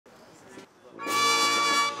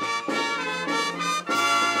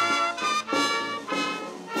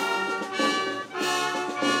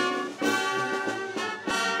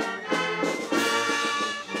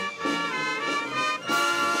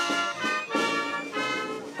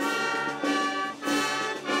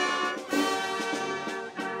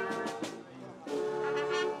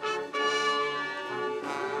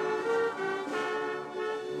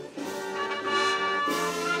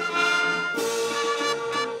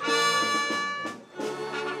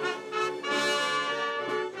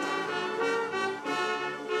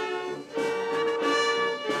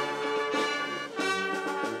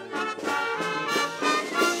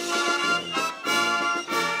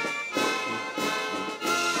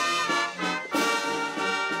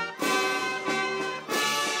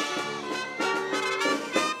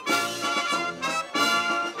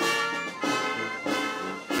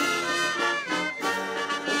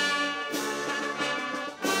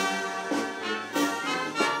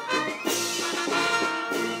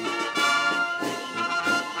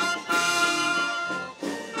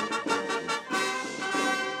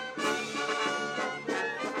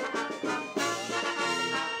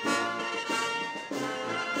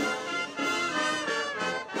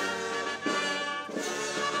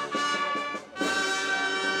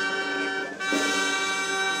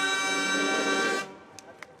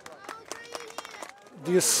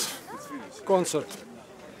This concert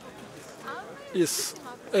is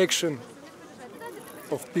action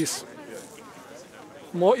of peace.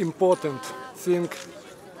 More important thing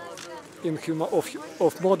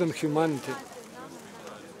of modern humanity.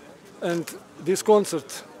 And this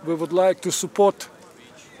concert we would like to support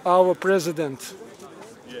our president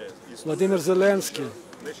Vladimir Zelensky,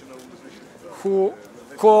 who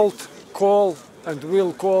call and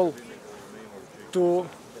will call to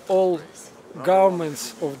all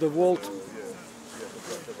governments of the world,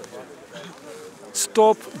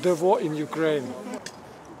 stop the war in Ukraine.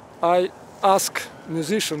 I ask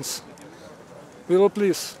musicians, will you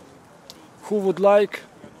please, who would like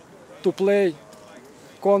to play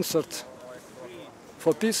concert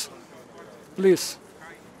for peace, please,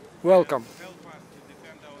 welcome.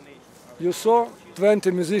 You saw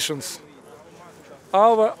 20 musicians.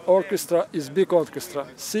 Our orchestra is big orchestra,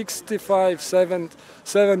 65, 70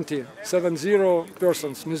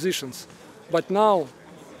 persons, musicians. But now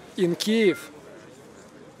in Kyiv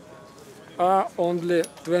are only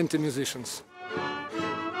 20 musicians.